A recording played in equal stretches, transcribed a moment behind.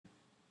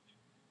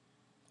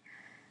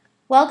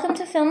Welcome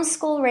to Film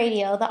School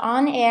Radio, the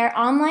on-air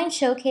online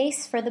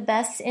showcase for the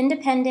best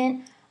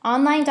independent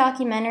online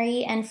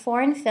documentary and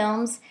foreign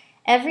films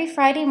every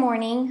Friday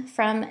morning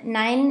from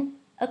 9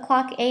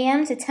 o'clock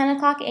a.m. to 10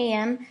 o'clock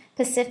a.m.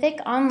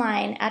 Pacific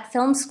online at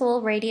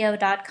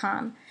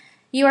filmschoolradio.com.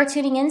 You are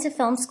tuning in to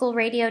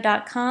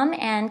filmschoolradio.com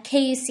and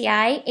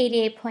KUCI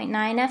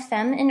 88.9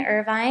 FM in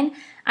Irvine.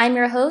 I'm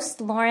your host,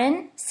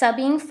 Lauren,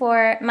 subbing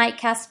for Mike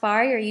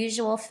Kaspar, your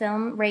usual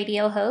film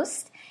radio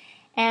host.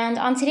 And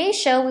on today's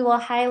show, we will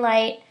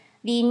highlight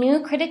the new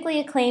critically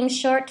acclaimed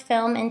short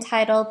film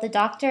entitled The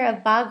Doctor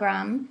of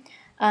Bagram,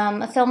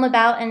 a film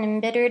about an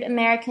embittered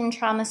American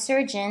trauma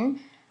surgeon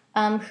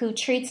who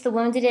treats the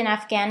wounded in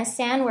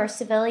Afghanistan, where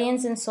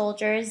civilians and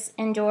soldiers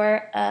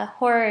endure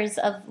horrors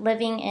of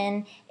living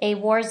in a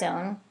war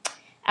zone.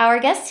 Our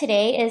guest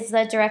today is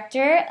the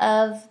director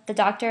of The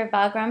Doctor of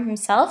Bagram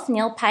himself,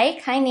 Neil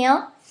Paik. Hi,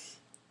 Neil.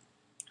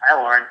 Hi,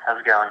 Lauren. How's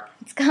it going?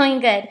 It's going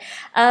good.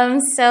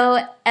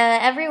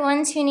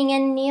 Everyone tuning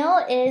in,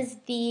 Neil is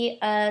the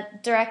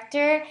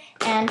director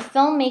and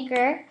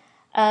filmmaker,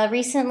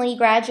 recently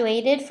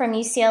graduated from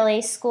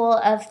UCLA School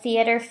of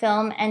Theater,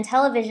 Film, and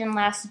Television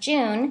last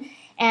June,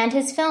 and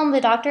his film, The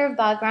Doctor of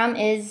Bagram,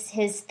 is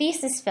his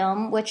thesis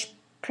film, which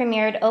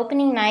premiered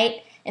opening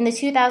night in the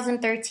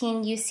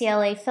 2013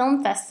 UCLA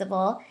Film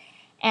Festival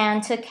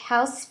and took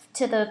house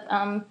to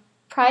the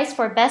prize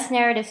for Best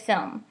Narrative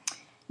Film.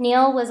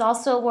 Neil was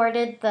also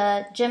awarded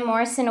the Jim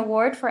Morrison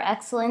Award for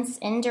Excellence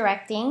in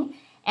Directing,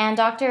 and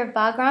Doctor of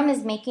Bagram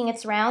is making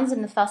its rounds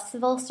in the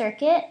festival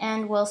circuit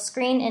and will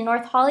screen in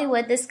North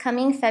Hollywood this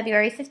coming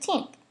February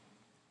 15th.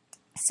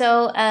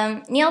 So,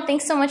 Neil,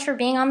 thanks so much for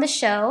being on the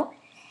show.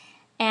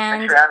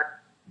 And Thanks for having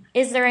me.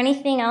 Is there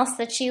anything else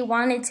that you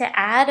wanted to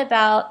add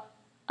about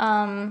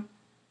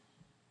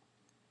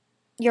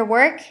your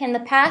work in the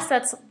past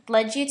that's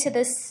led you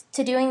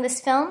to doing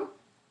this film?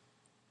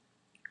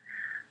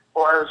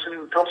 Well, I was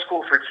in film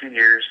school for 2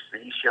 years, the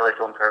UCLA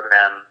film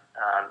program.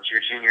 Your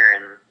junior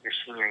and your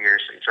senior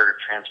year, so you sort of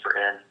transfer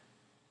in.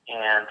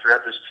 And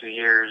throughout those 2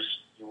 years,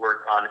 you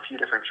work on a few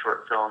different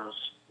short films,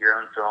 your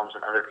own films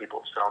and other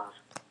people's films.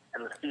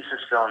 And the thesis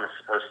film is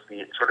supposed to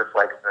be sort of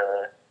like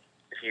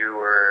if you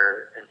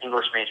were an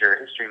English major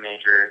or history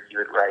major,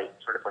 you would write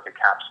sort of like a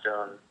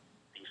capstone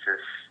thesis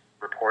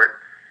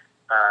report.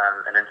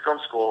 And in film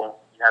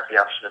school, you have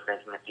the option of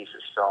making a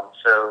thesis film.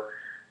 So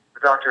The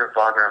Doctor of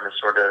Bagram is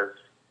sort of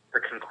the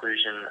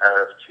conclusion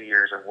of 2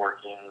 years of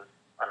working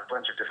on a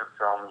bunch of different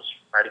films,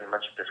 writing a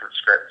bunch of different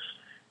scripts,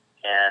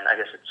 and I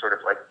guess it's sort of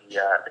like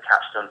the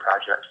capstone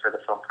project for the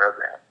film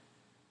program.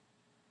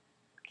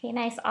 Okay,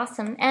 nice,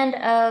 awesome. And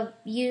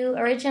you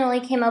originally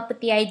came up with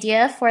the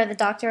idea for The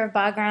Doctor of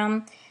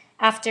Bagram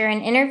after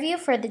an interview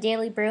for the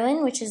Daily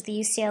Bruin, which is the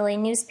UCLA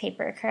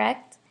newspaper,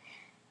 correct?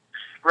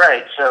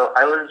 Right, so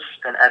I was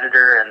an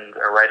editor and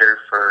a writer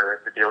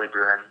for the Daily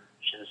Bruin,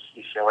 which is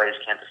UCLA's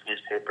campus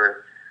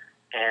newspaper,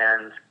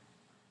 and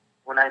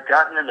when I'd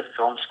gotten into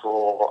film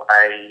school,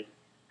 I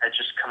had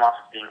just come off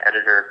of being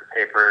editor of the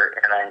paper,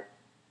 and I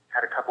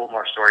had a couple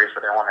more stories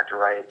that I wanted to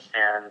write.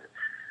 And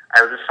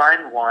I was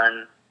assigned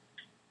one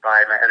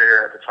by my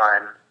editor at the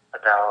time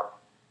about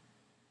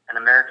an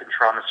American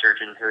trauma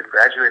surgeon who had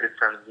graduated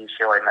from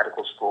UCLA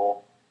Medical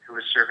School, who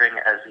was serving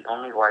as the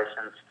only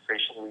licensed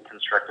facial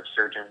reconstructive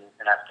surgeon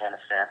in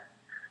Afghanistan.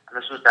 And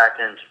this was back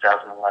in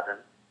 2011.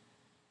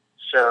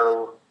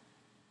 So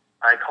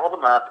I called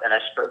him up and I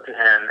spoke to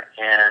him,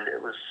 and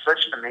it was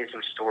such an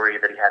amazing story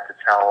that he had to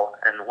tell,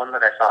 and one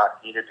that I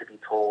thought needed to be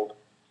told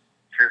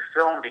through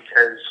film,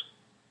 because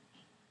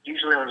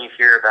usually when you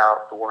hear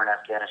about the war in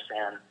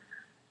Afghanistan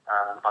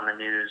on the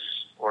news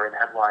or in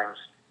headlines,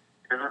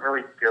 it doesn't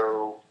really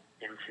go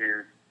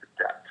into the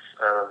depths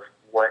of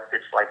what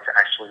it's like to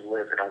actually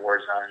live in a war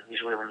zone.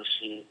 Usually when you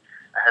see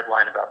a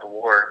headline about the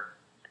war,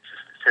 it's a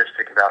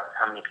statistic about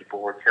how many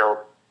people were killed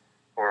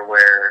or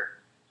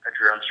where a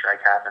drone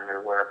strike happened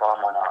or where a bomb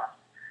went off.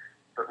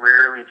 But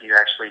rarely do you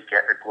actually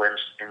get a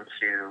glimpse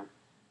into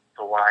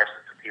the lives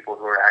of the people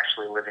who are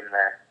actually living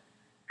there.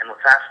 And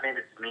what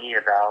fascinated me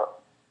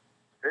about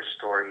this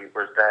story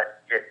was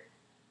that it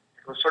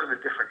was sort of a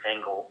different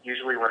angle.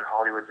 Usually when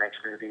Hollywood makes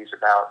movies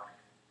about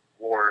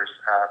wars,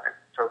 it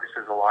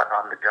focuses a lot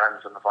on the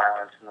guns and the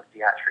violence and the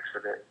theatrics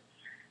of it.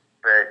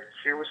 But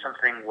here was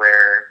something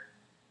where,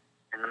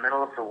 in the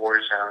middle of the war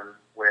zone,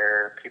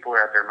 where people are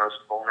at their most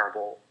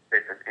vulnerable,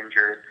 they've been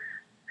injured,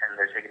 and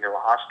they're taken to a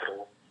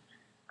hospital.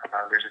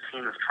 There's a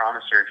team of trauma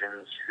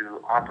surgeons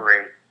who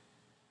operate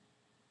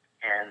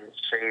and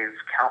save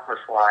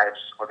countless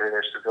lives, whether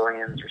they're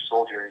civilians or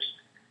soldiers.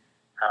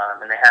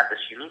 And they have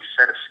this unique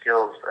set of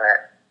skills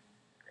that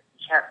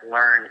you can't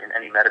learn in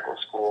any medical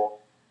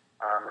school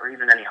or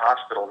even any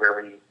hospital,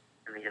 really,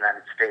 in the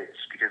United States,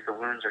 because the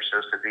wounds are so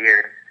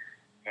severe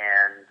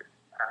and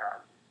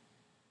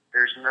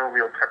there's no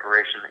real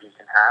preparation that you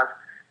can have.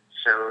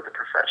 So the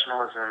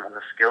professionalism and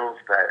the skills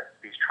that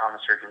these trauma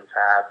surgeons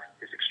have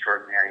is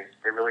extraordinary.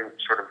 They really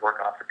sort of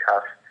work off the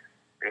cuff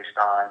based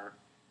on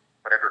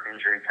whatever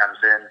injury comes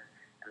in,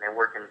 and they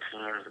work in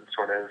teams and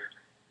sort of,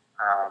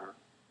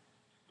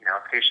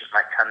 a patient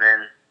might come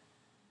in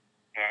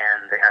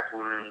and they have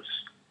wounds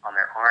on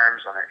their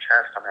arms, on their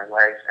chest, on their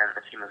legs, and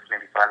a team of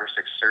maybe 5 or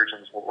 6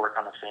 surgeons will work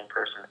on the same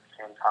person at the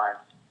same time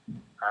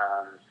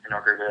in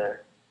order to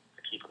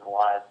keep them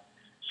alive.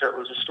 So it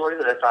was a story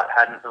that I thought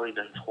hadn't really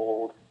been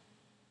told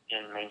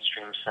in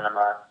mainstream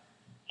cinema,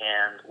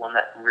 and one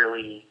that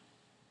really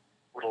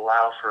would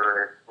allow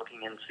for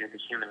looking into the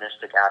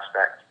humanistic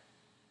aspect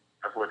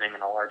of living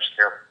in a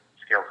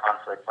large-scale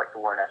conflict like the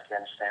war in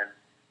Afghanistan,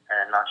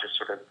 and not just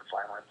sort of the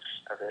violence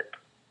of it.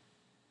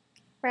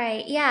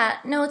 Right, yeah.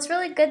 No, it's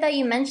really good that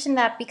you mentioned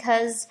that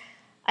because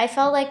I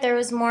felt like there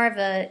was more of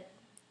a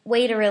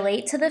way to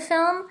relate to the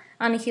film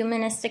on a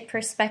humanistic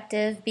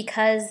perspective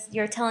because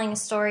you're telling a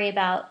story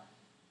about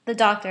the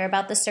doctor,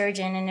 about the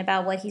surgeon, and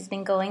about what he's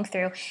been going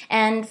through.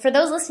 And for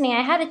those listening,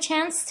 I had a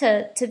chance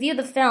to view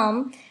the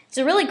film. It's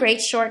a really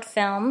great short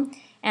film.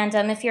 And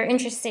if you're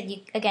interested, you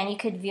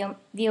could view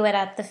it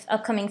at the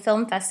upcoming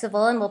film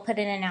festival, and we'll put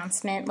an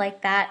announcement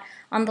like that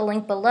on the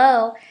link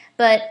below.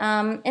 But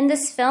in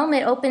this film,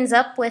 it opens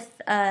up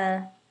with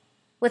a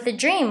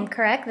dream,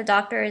 correct? The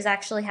doctor is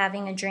actually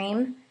having a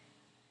dream.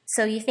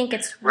 So you think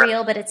it's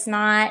real, but it's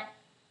not.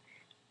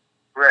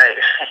 Right.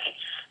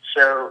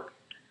 So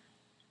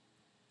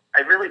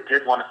I really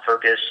did want to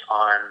focus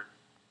on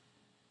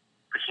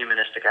the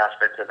humanistic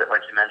aspect of it,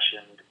 like you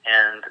mentioned,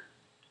 and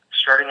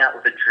starting out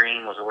with a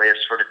dream was a way of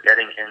sort of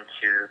getting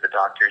into the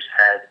doctor's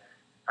head.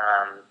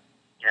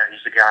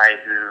 He's a guy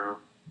who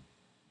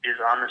is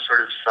on this sort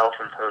of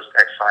self-imposed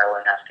exile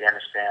in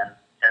Afghanistan,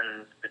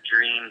 and the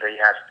dream that he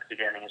has at the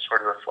beginning is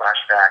sort of a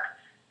flashback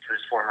to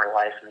his former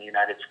life in the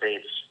United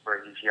States,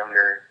 where he's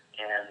younger,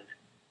 and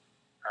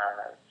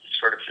he's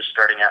sort of just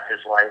starting out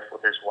his life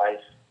with his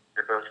wife.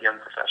 They're both young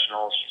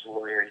professionals. She's a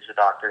lawyer, he's a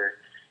doctor,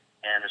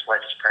 and his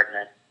wife is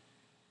pregnant.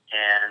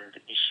 And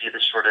you see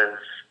this sort of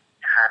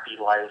happy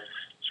life,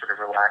 sort of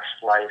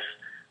relaxed life,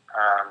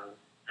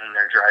 and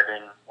they're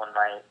driving one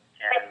night,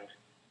 and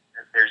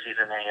there's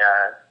even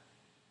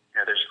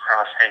there's a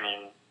cross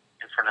hanging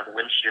in front of the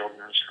windshield,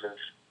 and you sort of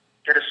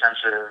get a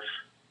sense of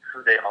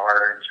who they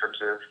are in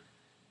terms of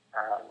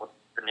what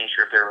the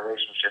nature of their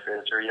relationship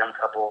is. They're a young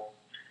couple,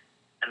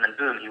 and then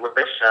boom, he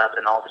wakes up,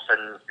 and all of a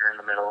sudden you're in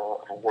the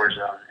middle of a war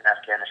zone in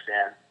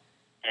Afghanistan,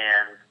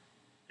 and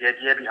the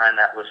idea behind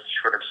that was to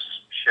sort of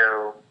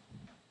show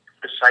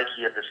the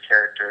psyche of this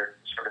character,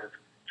 sort of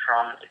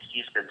trauma that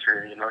he's been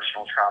through, the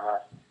emotional trauma,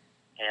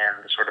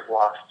 and the sort of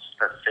loss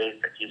of faith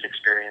that he's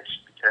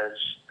experienced because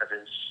of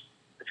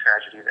the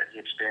tragedy that he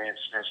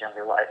experienced in his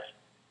younger life.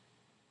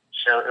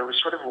 So it was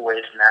sort of a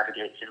way to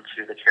navigate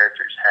into the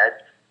character's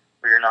head,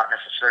 where you're not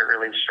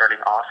necessarily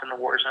starting off in the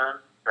war zone,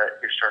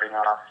 but you're starting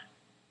off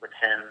with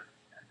him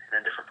in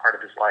a different part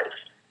of his life.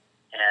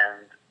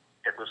 And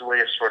it was a way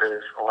of sort of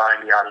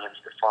allowing the audience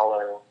to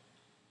follow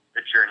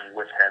the journey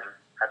with him,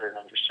 rather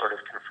than just sort of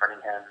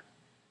confronting him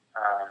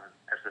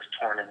as this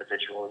torn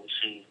individual. You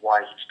see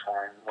why he's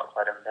torn, what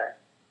led him there.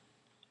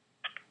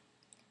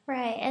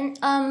 Right,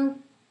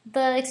 and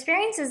the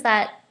experiences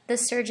that the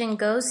surgeon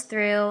goes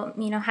through,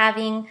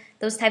 having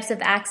those types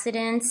of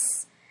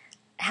accidents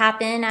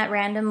happen at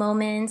random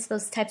moments,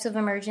 those types of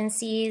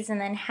emergencies, and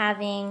then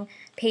having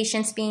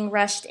patients being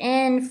rushed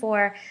in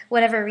for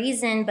whatever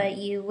reason, but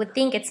you would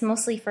think it's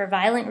mostly for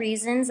violent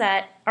reasons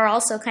that are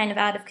also kind of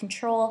out of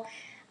control.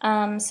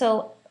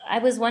 So I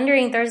was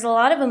wondering, there's a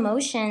lot of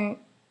emotion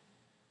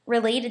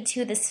related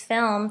to this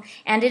film,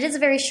 and it is a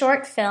very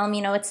short film.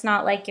 It's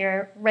not like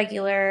your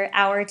regular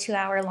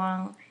 2-hour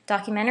long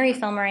documentary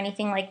film or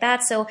anything like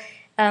that. So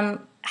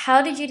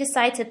how did you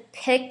decide to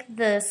pick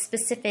the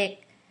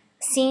specific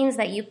scenes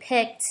that you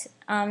picked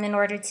in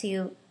order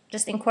to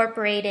just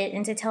incorporate it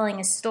into telling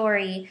a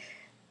story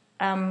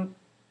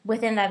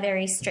within that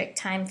very strict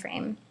time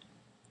frame?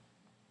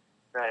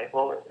 Right.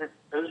 Well, it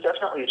was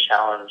definitely a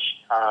challenge.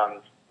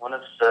 One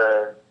of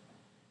the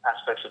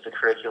aspects of the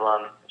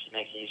curriculum, if you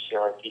make a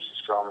UCLA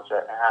thesis film, is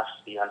that it has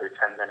to be under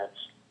 10 minutes.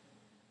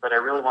 But I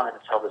really wanted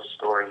to tell this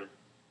story,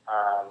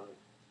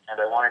 and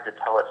I wanted to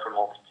tell it from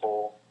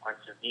multiple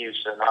points of view,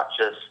 so not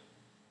just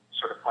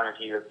sort of point of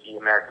view of the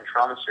American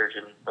trauma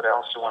surgeon, but I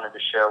also wanted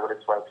to show what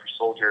it's like for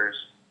soldiers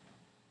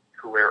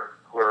who are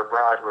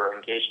abroad, who are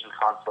engaged in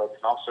conflict,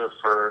 and also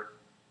for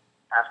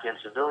Afghan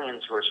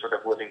civilians who are sort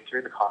of living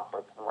through the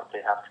conflict and what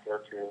they have to go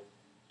through,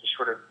 to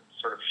sort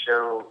of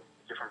show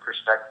different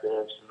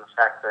perspectives and the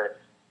fact that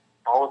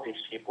all of these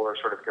people are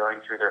sort of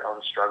going through their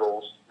own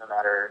struggles, no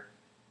matter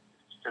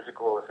if it's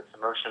physical, if it's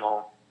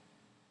emotional.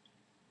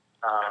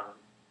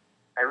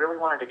 I really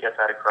wanted to get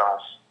that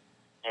across,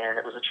 and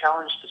it was a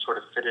challenge to sort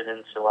of fit it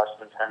into less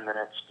than 10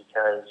 minutes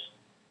because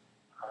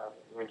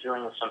when you're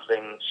dealing with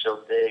something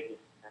so big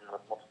and with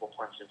multiple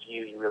points of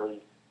view,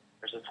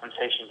 there's a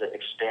temptation to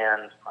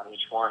expand on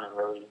each one and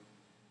really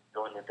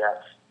go into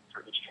depth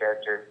for each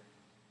character.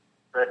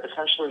 But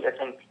essentially, I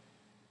think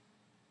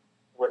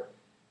what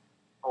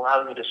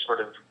allowed me to sort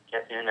of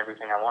get in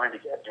everything I wanted to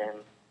get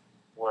in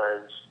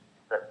was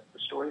that the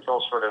stories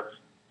all sort of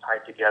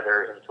tied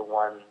together into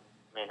one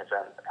main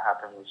event that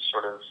happens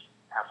sort of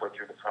halfway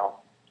through the film.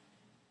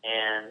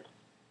 And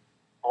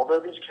although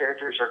these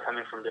characters are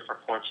coming from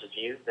different points of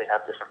view, they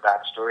have different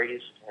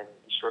backstories, and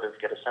you sort of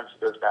get a sense of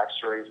those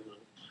backstories in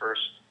the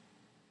first,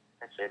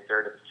 I'd say,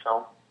 third of the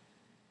film.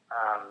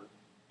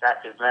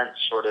 That event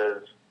sort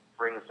of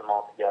brings them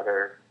all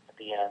together at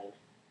the end,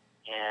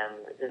 and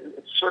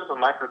it's sort of a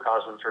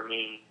microcosm for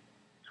me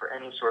for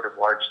any sort of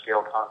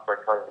large-scale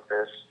conflict like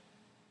this,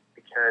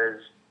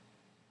 because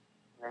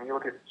when you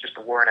look at just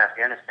the war in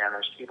Afghanistan,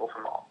 there's people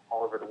from all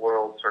over the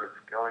world sort of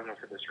going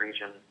into this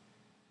region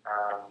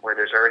where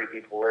there's already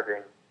people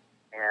living,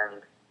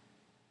 and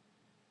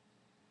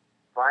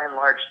by and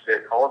large,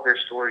 all of their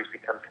stories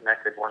become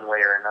connected one way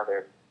or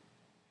another.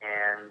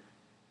 And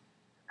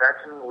that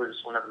to me was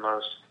one of the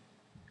most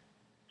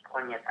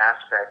poignant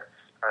aspects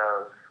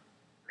of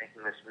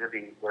making this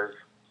movie, was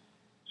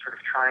sort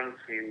of trying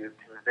to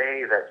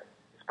convey that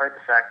despite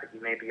the fact that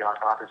you may be on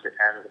opposite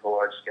ends of a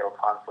large-scale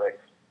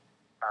conflict,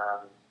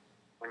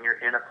 when you're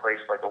in a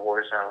place like a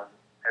war zone,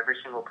 every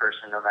single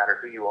person, no matter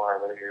who you are,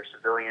 whether you're a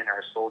civilian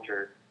or a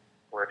soldier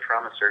or a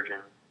trauma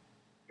surgeon,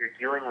 you're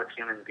dealing with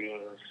human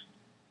beings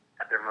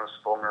at their most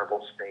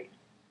vulnerable state.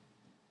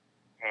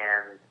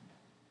 And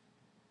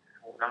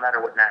no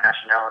matter what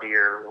nationality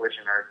or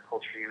religion or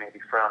culture you may be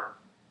from,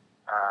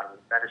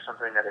 that is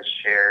something that is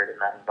shared in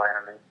that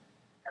environment,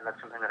 and that's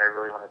something that I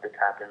really wanted to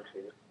tap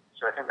into.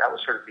 So I think that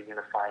was sort of the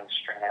unifying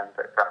strand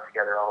that brought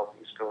together all of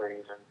these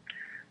stories, and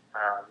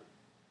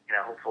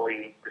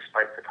hopefully,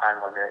 despite the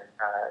time limit,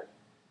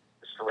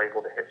 was still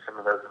able to hit some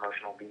of those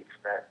emotional beats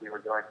that we were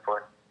going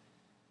for.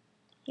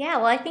 Yeah,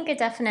 well, I think it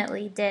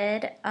definitely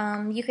did.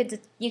 You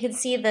could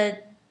see the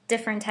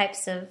different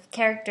types of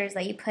characters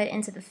that you put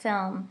into the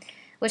film,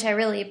 which I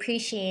really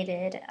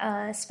appreciated,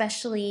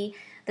 especially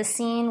the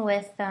scene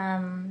with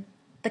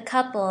the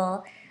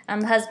couple,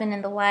 the husband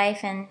and the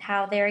wife, and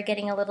how they were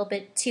getting a little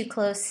bit too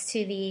close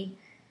to the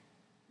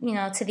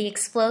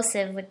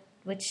explosive,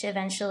 which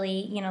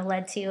eventually,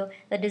 led to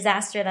the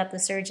disaster that the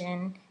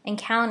surgeon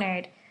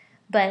encountered.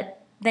 But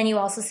then you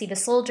also see the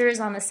soldiers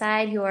on the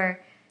side who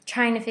are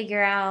trying to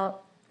figure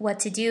out what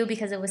to do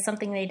because it was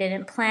something they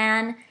didn't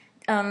plan.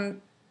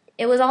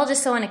 It was all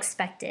just so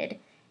unexpected.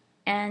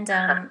 And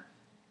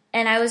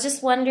I was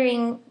just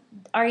wondering,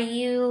 are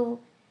you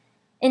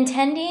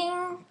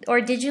intending,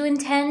 or did you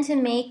intend to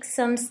make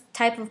some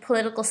type of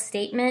political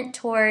statement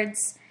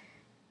towards,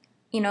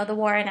 the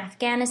war in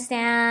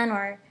Afghanistan,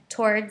 or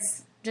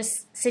towards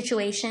just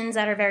situations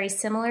that are very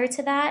similar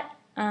to that?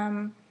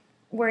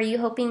 Were you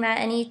hoping that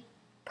any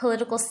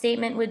political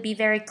statement would be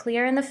very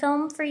clear in the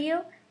film for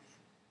you?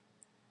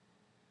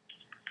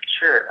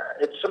 Sure.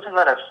 It's something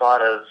that I've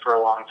thought of for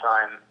a long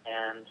time,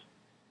 and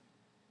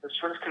the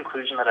sort of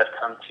conclusion that I've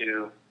come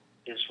to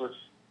is with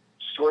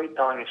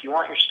storytelling, if you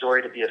want your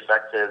story to be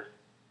effective,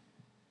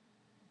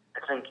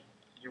 I think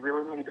you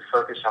really need to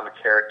focus on the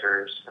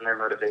characters and their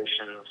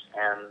motivations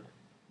and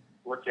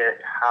look at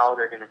how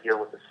they're going to deal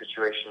with the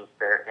situations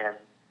they're in.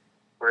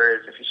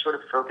 Whereas if you sort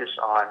of focus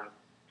on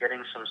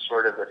getting some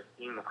sort of a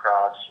theme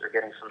across or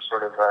getting some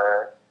sort of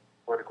a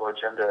political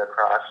agenda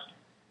across,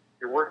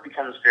 your work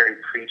becomes very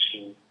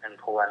preachy and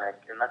polemic,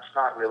 and that's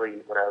not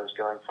really what I was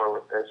going for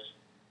with this.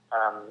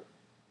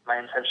 My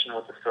intention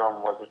with the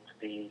film wasn't to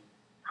be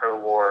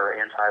pro-war or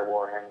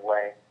anti-war in any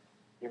way.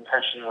 The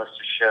intention was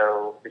to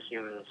show the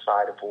human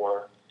side of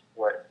war,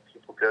 what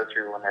people go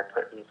through when they're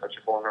put in such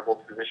a vulnerable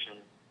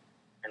position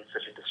in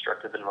such a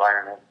destructive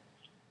environment.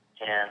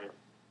 And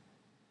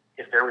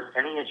if there was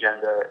any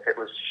agenda, it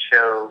was to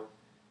show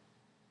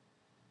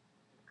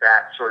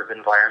that sort of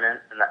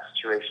environment and that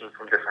situation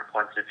from different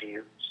points of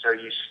view. So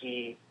you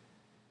see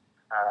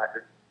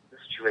the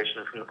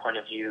situation from the point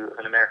of view of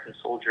an American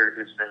soldier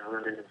who's been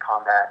wounded in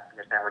combat and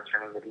is now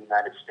returning to the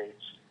United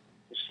States.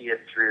 You see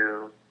it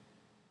through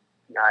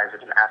the eyes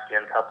of an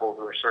Afghan couple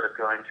who are sort of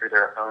going through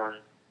their own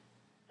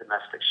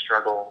domestic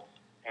struggle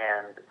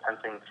and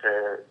attempting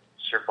to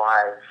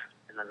survive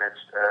in the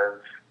midst of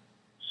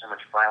so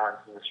much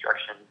violence and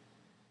destruction.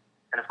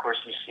 And of course,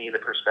 you see the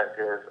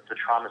perspective of the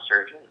trauma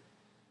surgeon,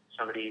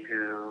 somebody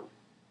who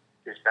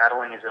is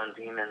battling his own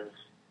demons,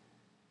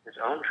 his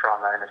own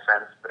trauma in a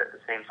sense, but at the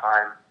same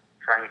time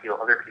trying to heal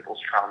other people's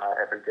trauma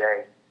every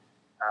day.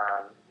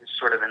 He's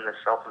sort of in this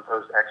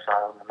self-imposed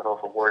exile in the middle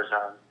of a war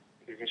zone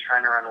because he's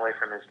trying to run away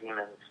from his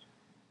demons,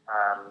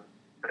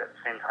 but at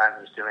the same time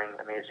he's doing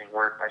amazing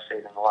work by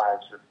saving the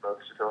lives of both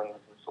civilians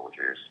and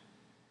soldiers.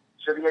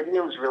 So the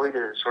idea was really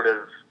to sort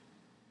of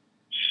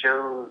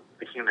show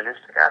the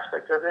humanistic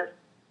aspect of it,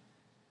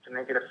 to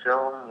make it a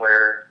film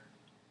where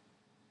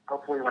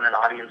hopefully when an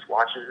audience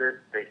watches it,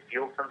 they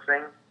feel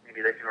something.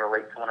 Maybe they can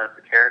relate to one of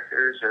the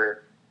characters,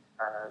 or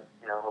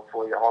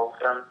hopefully all of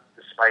them,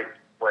 despite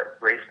what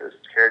race those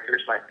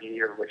characters might be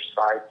or which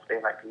sides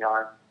they might be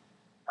on.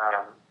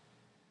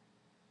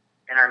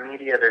 In our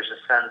media, there's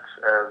a sense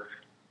of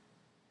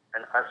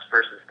an us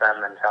versus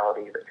them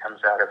mentality that comes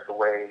out of the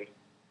way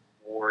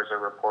wars are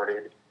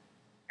reported,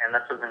 and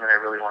that's something that I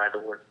really wanted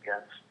to work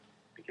against,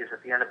 because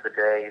at the end of the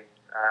day,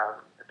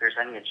 if there's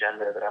any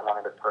agenda that I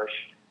wanted to push,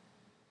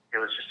 it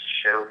was just to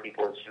show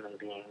people as human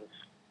beings,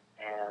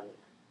 and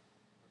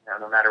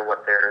no matter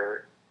what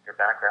their their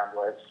background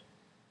was.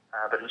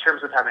 But in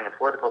terms of having a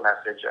political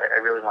message, I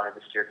really wanted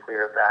to steer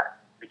clear of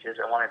that because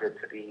I wanted it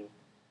to be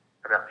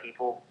about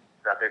people,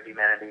 about their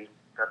humanity,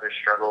 about their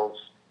struggles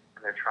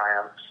and their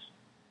triumphs,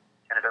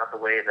 and about the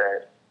way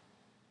that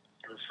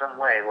in some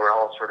way we're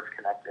all sort of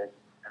connected.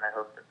 And I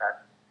hope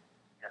that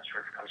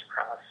sort of comes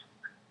across.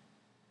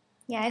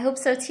 Yeah, I hope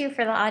so too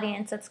for the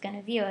audience that's going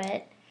to view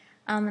it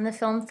in the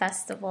film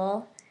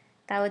festival.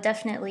 That would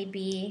definitely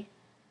be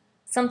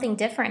something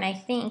different, I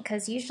think,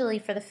 because usually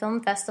for the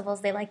film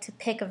festivals, they like to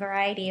pick a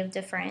variety of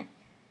different,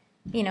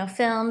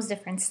 films,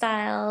 different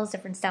styles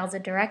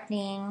of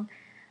directing,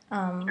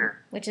 Sure.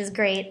 which is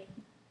great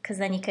because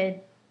then you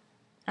could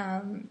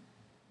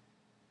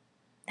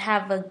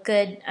have a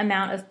good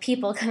amount of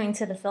people coming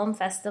to the film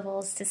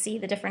festivals to see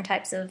the different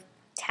types of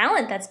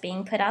talent that's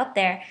being put out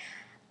there.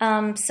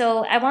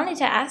 So I wanted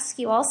to ask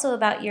you also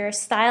about your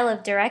style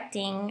of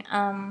directing.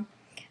 I'm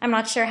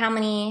not sure how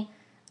many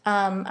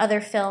other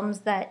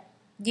films that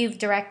you've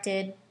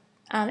directed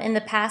in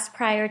the past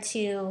prior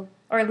to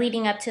or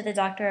leading up to the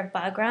Doctor of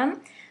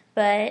Bagram,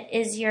 but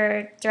is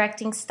your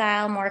directing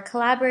style more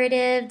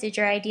collaborative? Did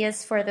your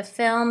ideas for the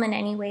film in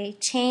any way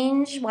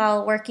change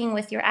while working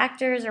with your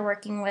actors or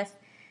working with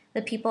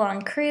the people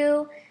on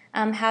crew?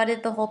 How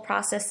did the whole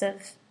process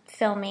of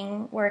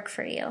filming work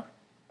for you?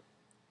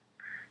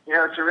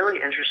 It's a really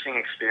interesting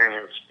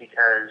experience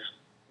because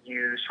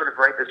you sort of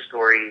write the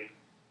story,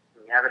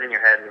 and you have it in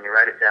your head, and you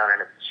write it down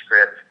in a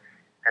script,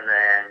 and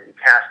then you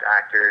cast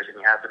actors, and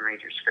you have them read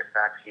your script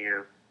back to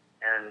you.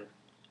 And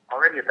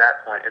already at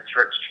that point, it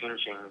starts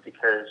changing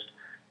because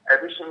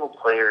every single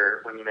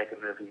player, when you make a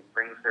movie,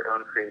 brings their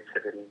own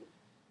creativity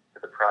to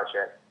the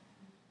project.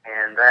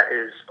 And that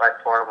is by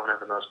far one of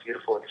the most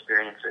beautiful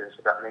experiences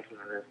about making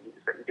a movie,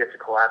 is that you get to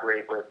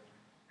collaborate with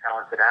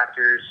talented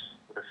actors,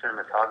 with a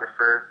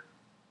cinematographer,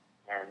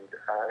 and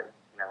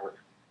with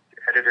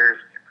editors,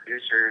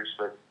 producers,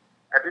 with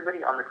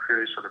everybody on the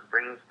crew sort of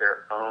brings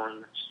their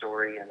own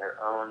story and their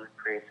own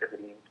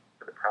creativity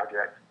to the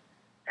project,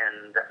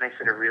 and that makes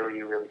it a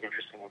really, really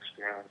interesting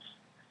experience.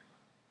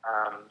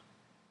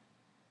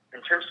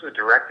 In terms of the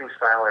directing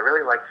style, I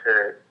really like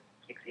to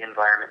keep the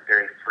environment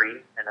very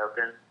free and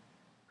open.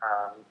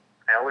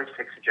 I always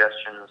take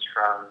suggestions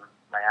from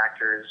my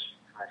actors,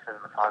 my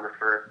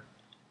cinematographer,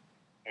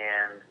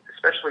 and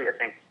especially, I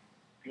think,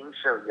 being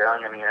so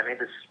young, I made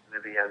this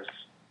movie, I was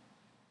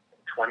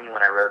 20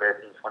 when I wrote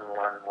it, and 21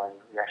 when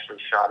we actually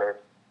shot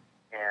it,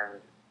 and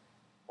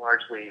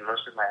largely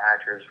most of my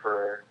actors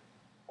were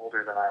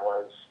older than I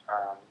was.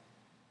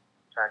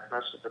 In fact,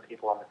 most of the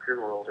people on the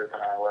crew were older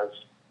than I was,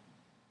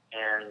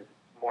 and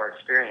more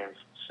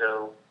experienced.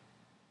 So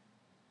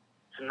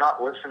to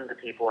not listen to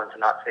people and to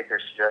not take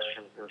their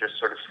suggestions and just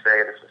sort of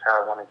say, this is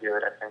how I want to do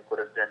it, I think would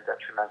have been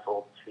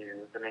detrimental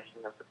to the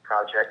making of the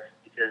project,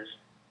 because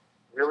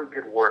really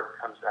good work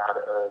comes out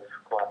of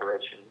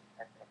collaboration,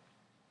 I think.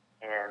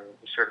 And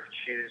you sort of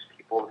choose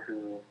people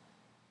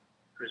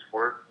whose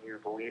work you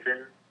believe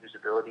in, whose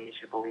abilities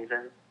you believe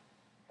in,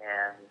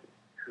 and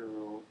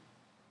who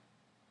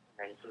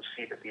you can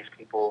see that these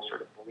people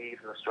sort of believe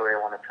in the story I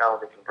want to tell,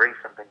 they can bring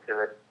something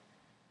to it.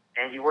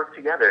 And you work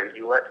together.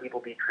 You let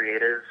people be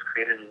creative,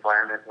 create an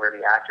environment where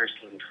the actors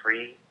can be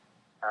free.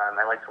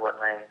 I like to let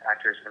my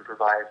actors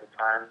improvise at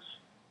times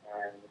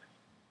and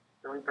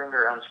really bring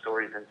their own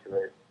stories into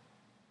it.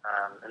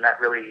 And that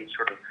really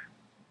sort of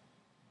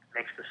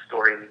makes the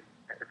story,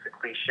 it's a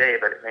cliche,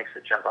 but it makes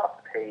it jump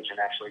off the page and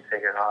actually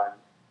take it on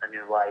a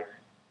new life.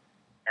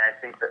 And I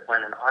think that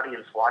when an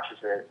audience watches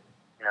it,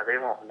 they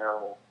won't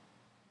know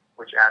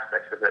which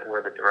aspects of it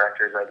were the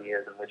director's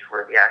ideas and which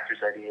were the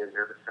actor's ideas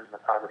or the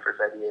cinematographer's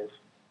ideas.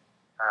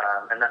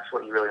 And that's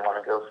what you really want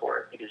to go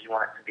for, because you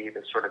want it to be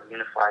this sort of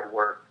unified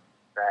work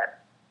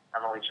that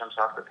not only jumps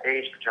off the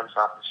page, but jumps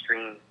off the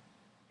screen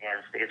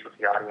and stays with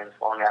the audience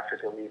long after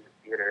they leave the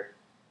theater.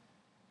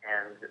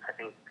 And I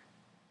think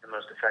the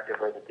most effective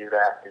way to do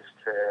that is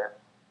to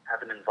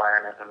have an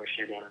environment when we're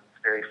shooting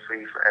that's very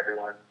free for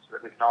everyone, so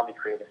that we can all be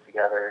creative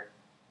together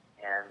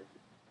and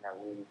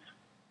leave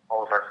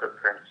all of our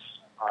footprints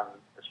on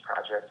this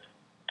project.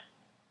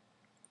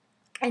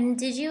 And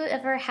did you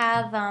ever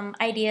have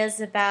ideas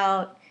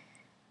about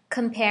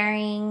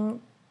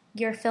comparing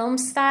your film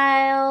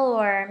style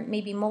or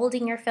maybe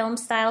molding your film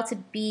style to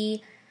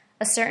be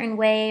a certain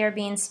way or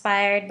be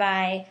inspired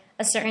by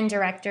a certain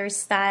director's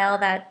style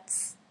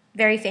that's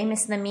very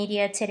famous in the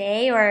media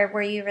today, or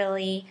were you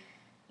really,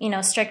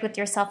 strict with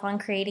yourself on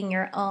creating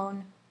your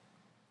own?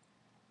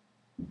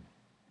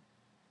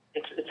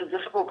 It's a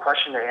difficult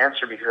question to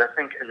answer because I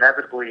think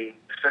inevitably,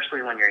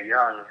 especially when you're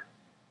young,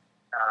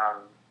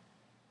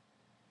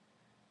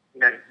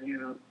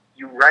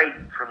 you write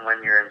from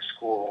when you're in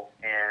school,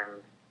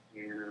 and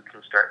you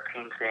can start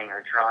painting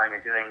or drawing or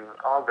doing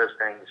all those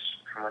things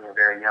from when you're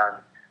very young.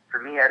 For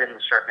me, I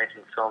didn't start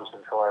making films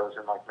until I was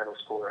in middle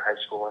school or high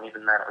school, and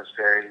even then it was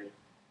very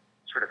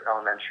sort of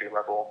elementary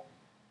level.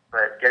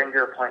 But getting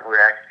to a point where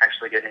you're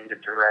actually getting to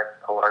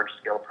direct a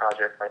large-scale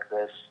project like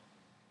this,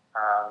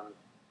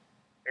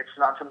 it's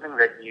not something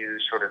that you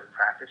sort of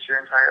practice your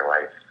entire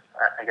life.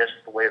 I guess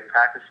the way of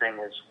practicing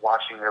is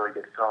watching really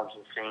good films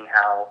and seeing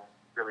how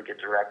really good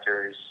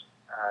directors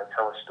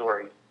tell a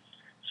story.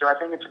 So I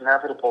think it's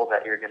inevitable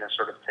that you're going to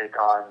sort of take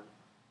on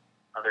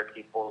other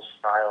people's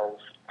styles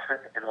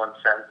in one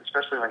sense,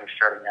 especially when you're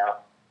starting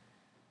out.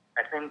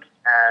 I think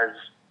as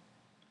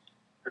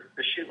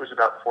the shoot was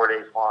about 4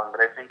 days long,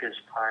 but I think as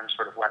time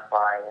sort of went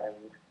by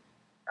and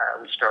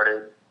we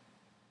started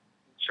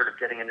sort of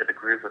getting into the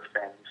groove of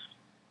things,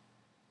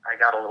 I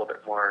got a little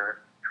bit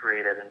more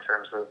creative in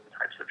terms of the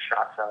types of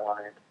shots I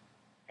wanted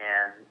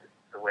and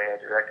the way I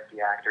directed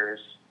the actors,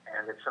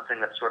 and it's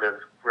something that sort of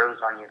grows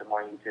on you the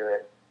more you do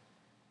it.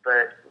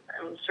 But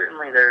I mean,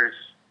 certainly there's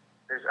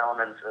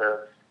elements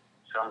of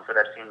films that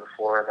I've seen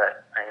before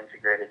that I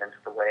integrated into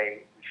the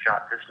way we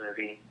shot this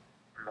movie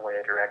and the way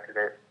I directed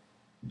it.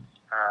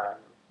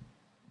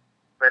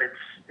 But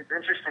it's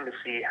interesting to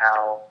see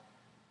how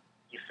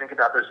you think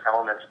about those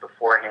elements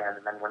beforehand,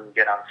 and then when you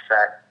get on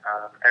set,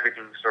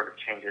 everything sort of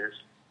changes.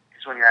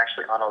 Because when you're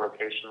actually on a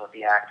location with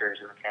the actors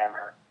and the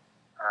camera,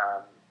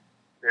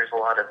 there's a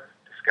lot of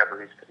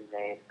discoveries to be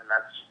made, and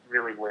that's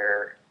really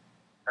where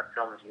a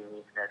film's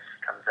uniqueness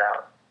comes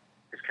out,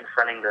 is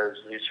confronting those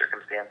new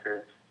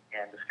circumstances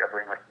and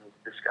discovering what you need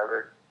to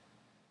discover.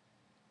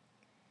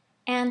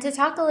 And to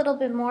talk a little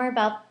bit more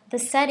about the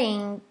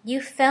setting, you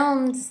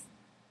filmed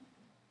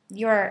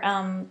your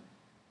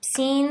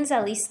scenes,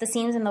 at least the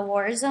scenes in the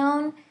war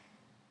zone.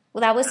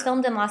 Well, that was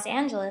filmed in Los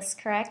Angeles,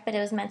 correct? But it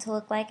was meant to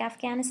look like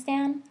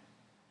Afghanistan?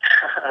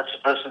 That's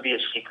supposed to be a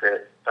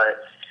secret,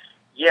 but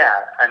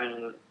yeah, I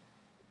mean,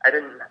 I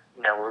didn't,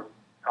 we're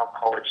all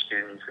college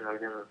students, and we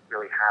didn't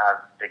really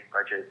have big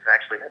budgets. I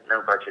actually had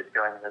no budget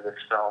going into this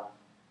film.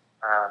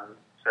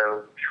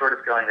 So short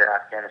of going to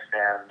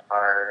Afghanistan,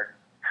 our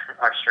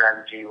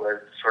strategy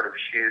was to sort of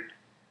shoot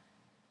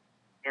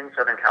in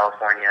Southern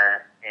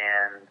California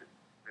and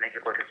make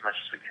it look as much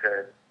as we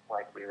could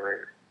like we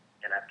were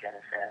in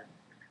Afghanistan.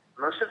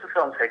 Most of the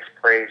film takes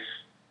place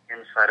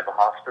inside of a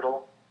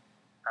hospital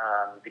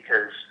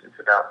because it's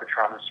about the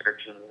trauma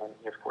surgeon, and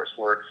he, of course,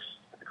 works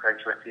at the Craig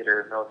Joint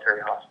Theater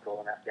Military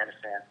Hospital in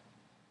Afghanistan.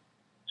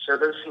 So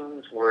those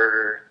scenes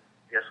were,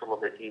 I guess, a little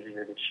bit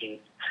easier to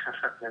cheat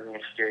than the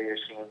exterior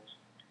scenes.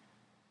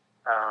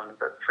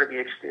 But for the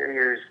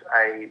exteriors,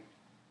 we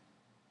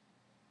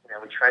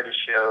tried to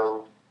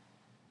show,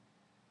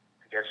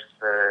 I guess,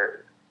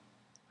 the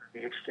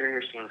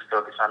exterior scenes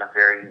focus on a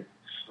very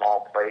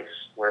small place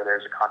where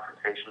there's a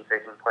confrontation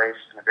taking place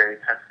in a very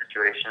tense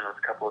situation with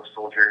a couple of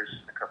soldiers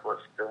and a couple of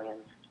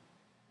civilians.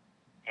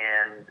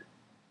 And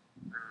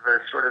the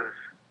sort of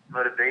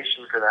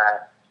motivation for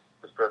that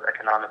was both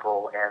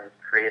economical and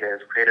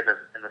creative. Creative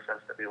in the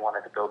sense that we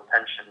wanted to build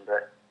tension,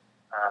 but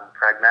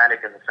pragmatic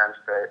in the sense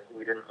that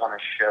we didn't want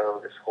to show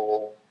this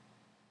whole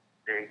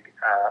big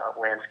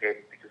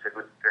landscape because it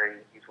would very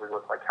easily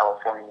look like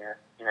California.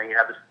 You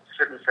have a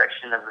certain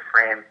section of the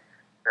frame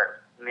that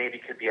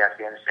maybe could be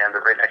Afghanistan,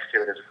 but right next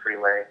to it is a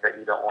freeway that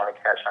you don't want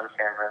to catch on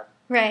camera.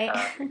 Right.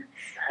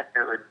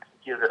 It would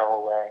give it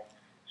all away.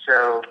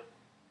 So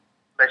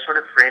by sort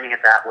of framing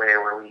it that way,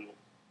 where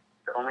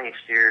the only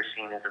exterior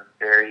scene is a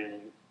very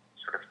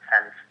sort of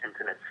tense,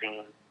 intimate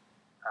scene,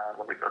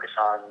 where we focus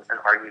on an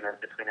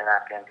argument between an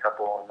Afghan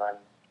couple and then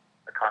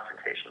a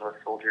confrontation with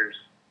soldiers,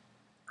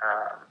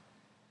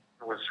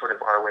 was sort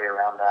of our way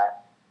around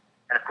that.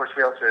 And of course,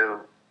 we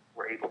also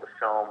were able to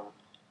film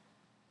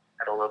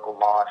at a local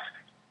mosque,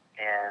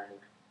 and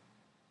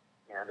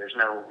there's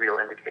no real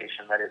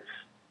indication that it's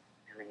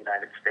in the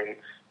United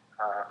States.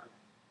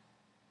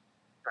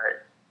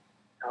 But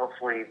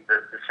hopefully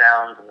the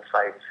sounds and the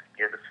sights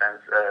give a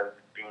sense of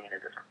being in a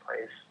different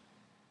place.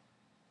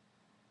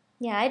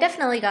 Yeah, I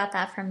definitely got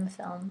that from the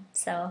film.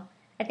 So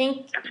I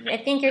think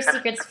your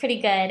secret's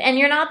pretty good, and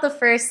you're not the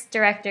first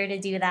director to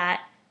do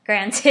that.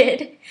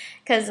 Granted,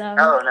 because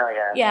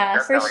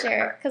yeah, for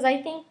sure. Because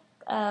I think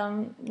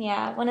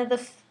one of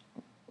the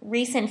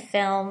recent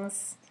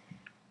films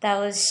that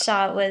was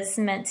shot was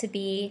meant to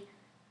be,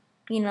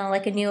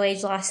 like a new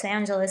age Los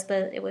Angeles,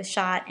 but it was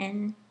shot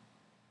in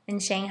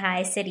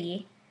Shanghai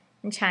City,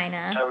 in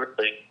China. Oh,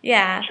 really?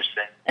 Yeah.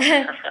 Interesting.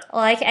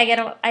 Well,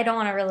 I don't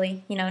want to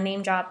really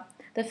name drop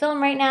the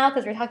film right now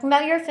because we're talking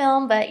about your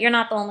film, but you're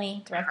not the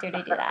only director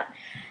to do that.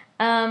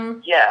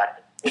 Yeah,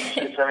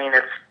 it's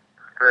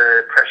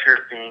the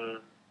pressure of being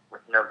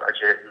with no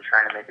budget and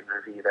trying to make a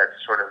movie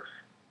that's sort of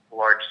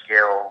large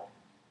scale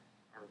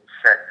and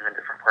set in a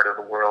different part of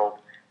the world.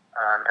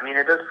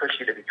 It does push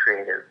you to be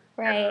creative.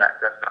 Right. And that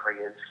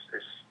definitely is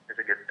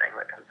a good thing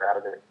that comes out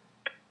of it.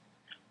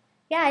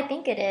 Yeah, I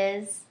think it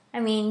is.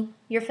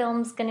 Your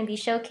film's going to be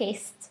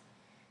showcased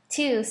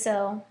too,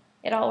 so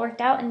it all worked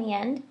out in the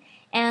end.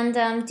 And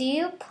do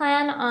you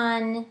plan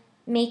on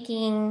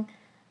making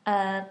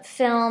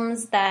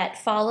films that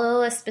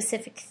follow a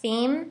specific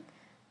theme?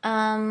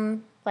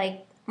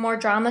 Like more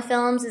drama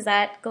films? Is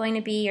that going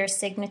to be your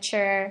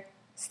signature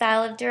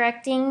style of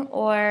directing,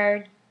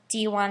 or do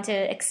you want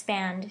to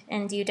expand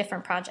and do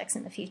different projects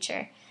in the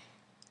future?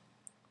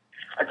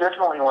 I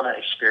definitely want to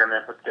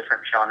experiment with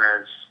different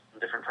genres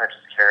and different types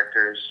of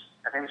characters.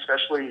 I think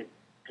especially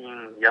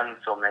being a young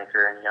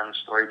filmmaker and young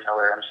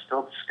storyteller, I'm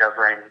still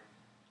discovering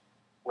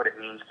what it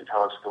means to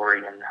tell a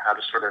story and how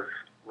to sort of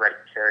write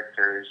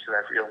characters who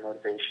have real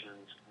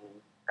motivations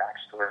and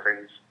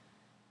backstories.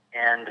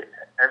 And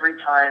every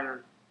time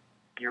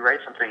you write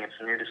something, it's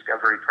a new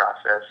discovery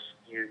process.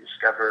 You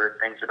discover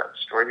things about the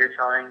story you're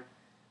telling,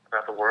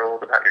 about the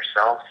world, about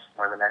yourself,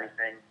 more than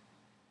anything.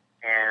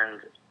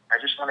 And I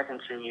just want to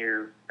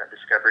continue that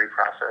discovery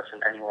process in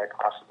any way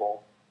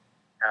possible,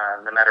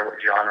 no matter what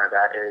genre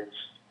that is.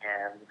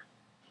 And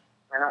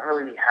I don't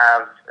really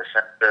have a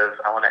sense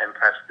of, I want to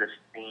impress this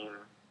theme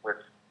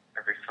with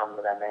every film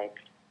that I make.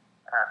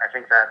 I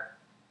think that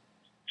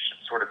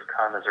should sort of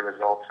come as a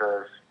result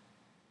of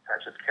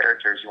types of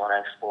characters you want to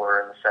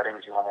explore and the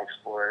settings you want to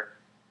explore,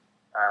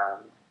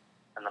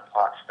 and the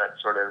plots that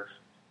sort of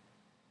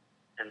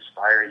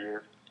inspire you.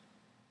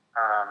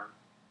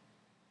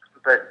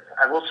 But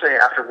I will say,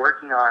 after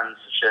working on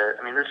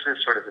this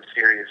is sort of a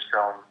serious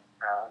film,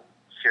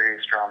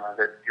 serious drama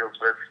that deals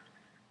with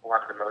a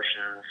lot of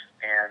emotions,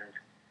 and,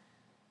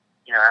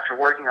 after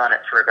working on it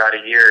for about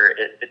a year,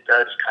 it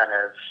does kind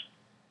of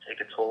take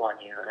a toll on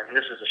you. And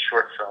this is a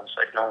short film,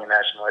 so I can only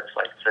imagine what it's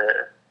like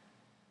to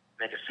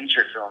make a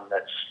feature film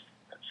that's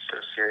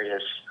so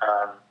serious.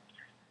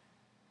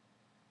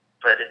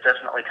 But it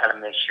definitely kind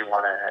of makes you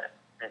want to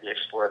maybe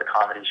explore the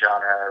comedy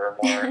genre or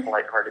a more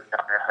lighthearted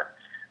genre.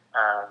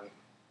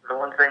 The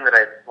one thing that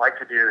I'd like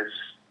to do is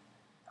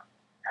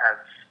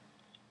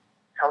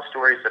tell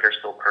stories that are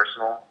still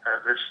personal.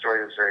 This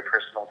story was very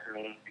personal to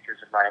me because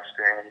of my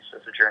experience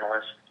as a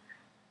journalist,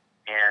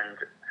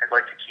 and I'd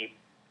like to keep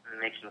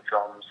making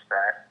films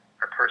that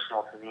are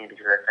personal to me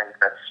because I think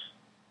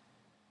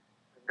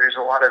there's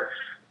a lot of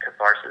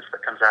catharsis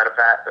that comes out of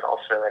that, but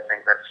also I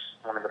think that's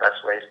one of the best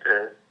ways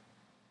to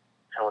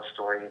tell a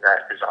story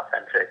that is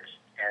authentic,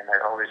 and I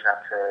always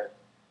have to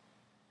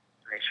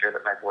make sure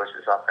that my voice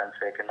is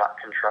authentic and not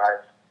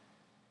contrived.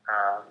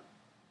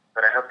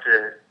 But I hope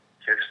to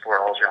explore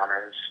all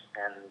genres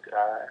and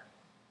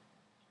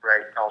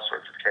write all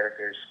sorts of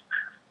characters.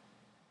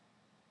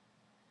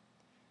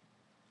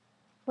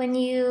 When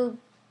you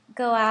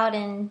go out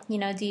and,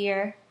 do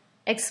your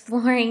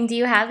exploring, do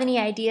you have any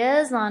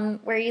ideas on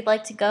where you'd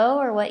like to go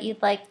or what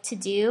you'd like to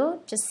do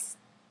just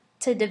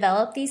to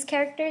develop these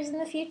characters in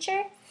the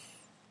future?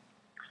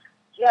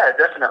 Yeah,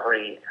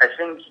 definitely. I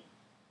think,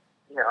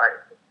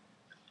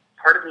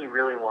 part of me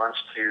really wants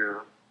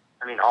to,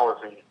 all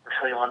of me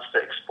really wants to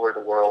explore the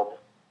world.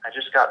 I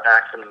just got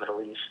back from the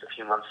Middle East a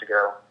few months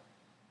ago,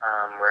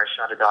 where I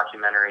shot a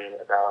documentary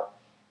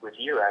with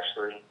you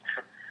actually,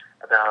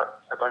 about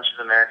a bunch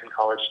of American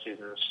college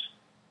students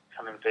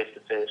coming face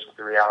to face with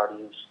the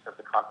realities of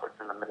the conflict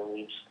in the Middle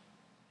East.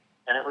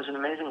 And it was an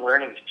amazing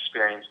learning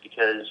experience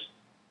because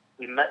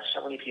we met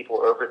so many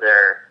people over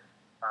there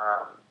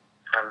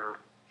from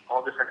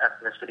all different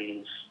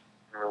ethnicities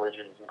and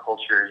religions and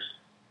cultures,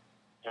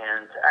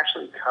 and to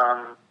actually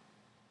come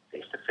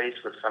face to face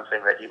with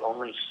something that you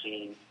only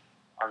see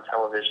on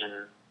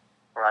television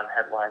or on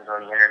headlines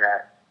on the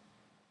internet,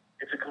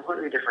 it's a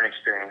completely different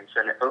experience,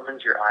 and it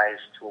opens your eyes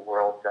to a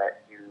world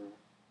that you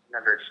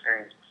never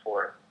experienced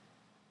before.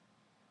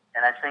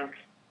 And I think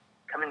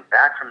coming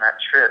back from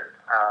that trip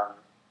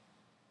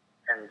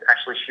and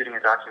actually shooting a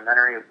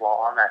documentary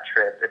while on that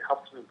trip, it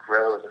helped me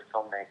grow as a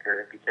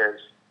filmmaker because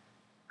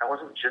I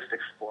wasn't just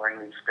exploring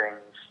these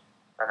things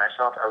by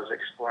myself, I was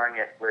exploring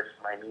it with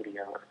my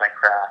medium, with my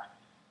craft.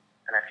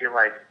 And I feel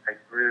like I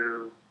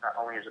grew not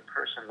only as a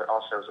person, but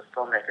also as a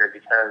filmmaker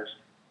because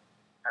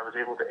I was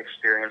able to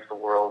experience the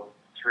world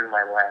through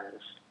my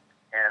lens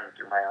and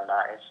through my own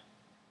eyes.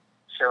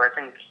 So I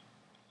think,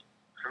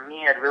 for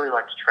me, I'd really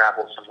like to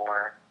travel some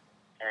more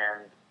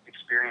and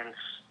experience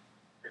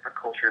different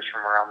cultures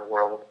from around the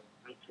world,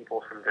 meet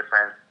people from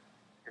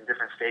in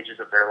different stages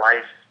of their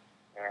life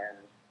and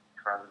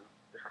from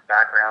different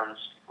backgrounds,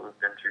 people who've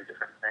been through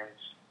different things,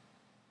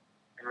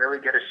 and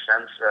really get a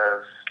sense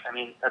of,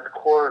 at the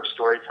core of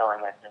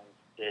storytelling, I think,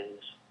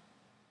 is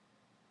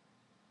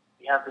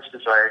we have this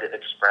desire to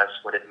express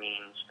what it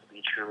means to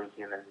be truly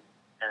human.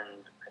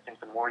 And I think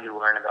the more you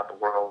learn about the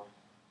world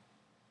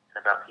and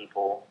about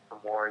people, the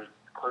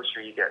closer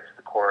you get to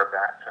the core of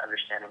that, to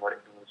understanding what it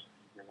means to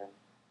be human.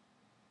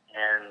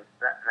 And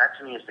that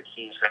to me is the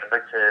key. So I'd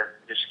like to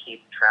just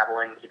keep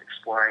traveling, keep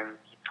exploring,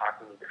 keep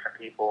talking to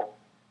different people,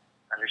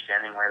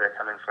 understanding where they're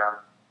coming from,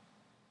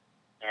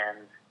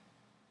 and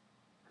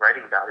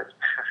writing about it.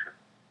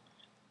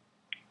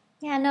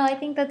 Yeah, no, I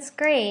think that's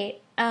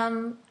great.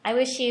 I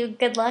wish you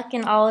good luck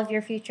in all of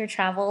your future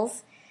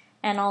travels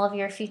and all of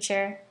your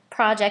future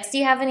projects. Do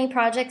you have any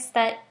projects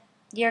that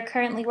you're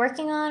currently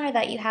working on or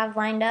that you have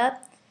lined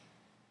up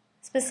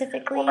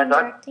specifically in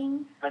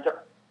directing?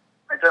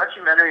 My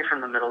documentary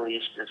from the Middle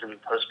East is in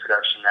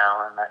post-production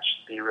now, and that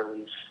should be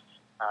released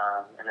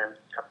in a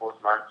couple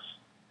of months.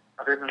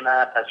 Other than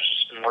that, I've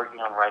just been working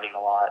on writing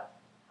a lot,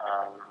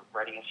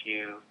 writing a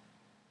few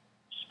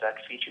spec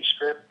feature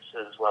scripts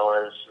as well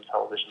as some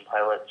television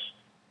pilots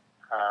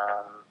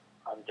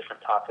on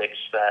different topics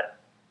that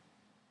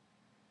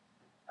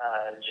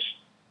just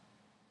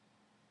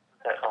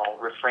that I'll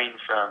refrain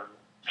from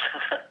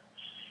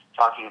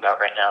talking about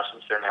right now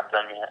since they're not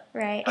done yet.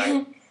 Right.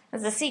 But,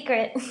 it's a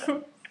secret.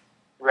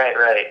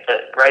 right.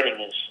 But writing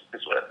is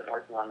what I've been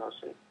working on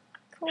mostly.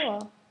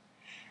 Cool.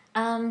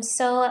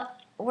 So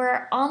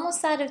we're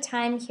almost out of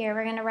time here.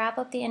 We're going to wrap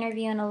up the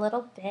interview in a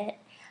little bit.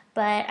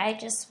 But I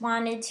just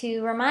wanted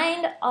to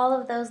remind all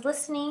of those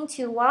listening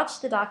to watch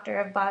The Doctor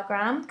of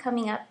Bagram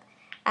coming up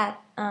at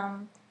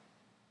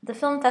the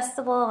film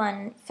festival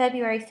on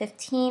February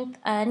 15th.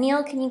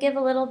 Neil, can you give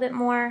a little bit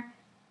more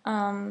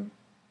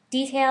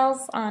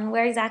details on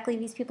where exactly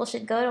these people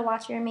should go to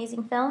watch your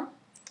amazing film?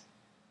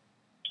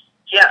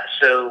 Yeah,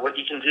 so what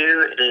you can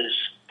do is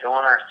go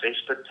on our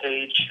Facebook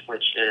page,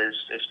 which is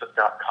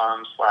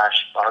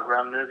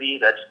facebook.com/Bagram movie.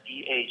 That's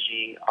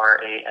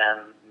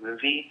BAGRAM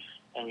movie.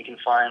 And you can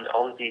find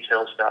all the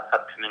details about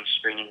upcoming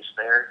screenings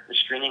there. The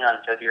screening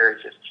on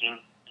February 15th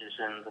is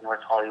in the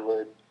North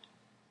Hollywood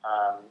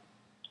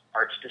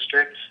Arts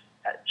District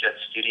at Jet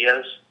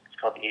Studios. It's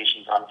called the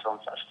Asians on Film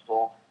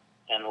Festival,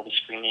 and we'll be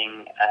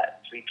screening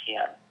at 3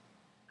 p.m.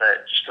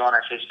 But just go on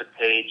our Facebook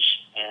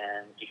page,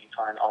 and you can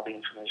find all the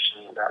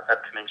information about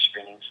upcoming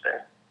screenings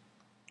there.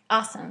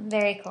 Awesome.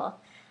 Very cool.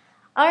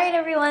 All right,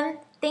 everyone.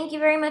 Thank you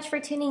very much for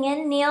tuning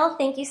in. Neil,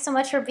 thank you so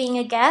much for being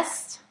a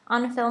guest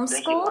on Film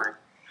School. Thank you, Lauren.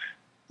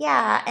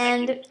 Yeah,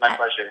 and it's my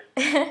pleasure.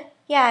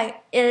 Yeah,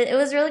 it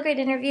was a really great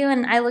interview,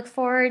 and I look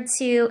forward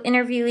to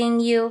interviewing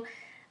you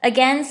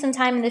again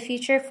sometime in the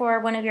future for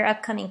one of your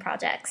upcoming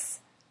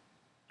projects.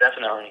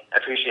 Definitely. I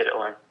appreciate it,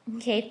 Lauren.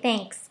 Okay,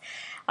 thanks.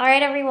 All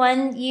right,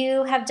 everyone,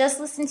 you have just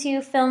listened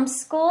to Film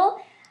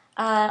School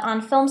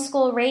on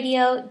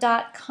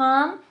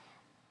filmschoolradio.com.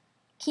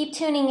 Keep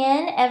tuning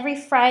in every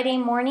Friday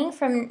morning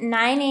from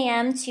 9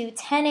 a.m. to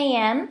 10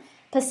 a.m.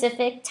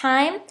 Pacific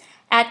time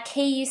at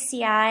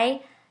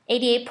KUCI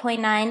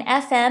 88.9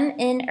 FM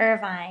in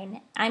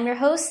Irvine. I'm your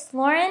host,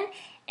 Lauren,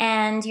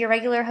 and your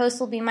regular host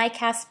will be Mike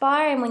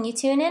Caspar, and when you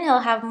tune in, he'll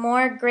have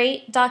more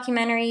great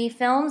documentary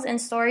films and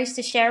stories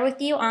to share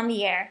with you on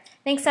the air.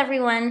 Thanks,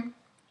 everyone.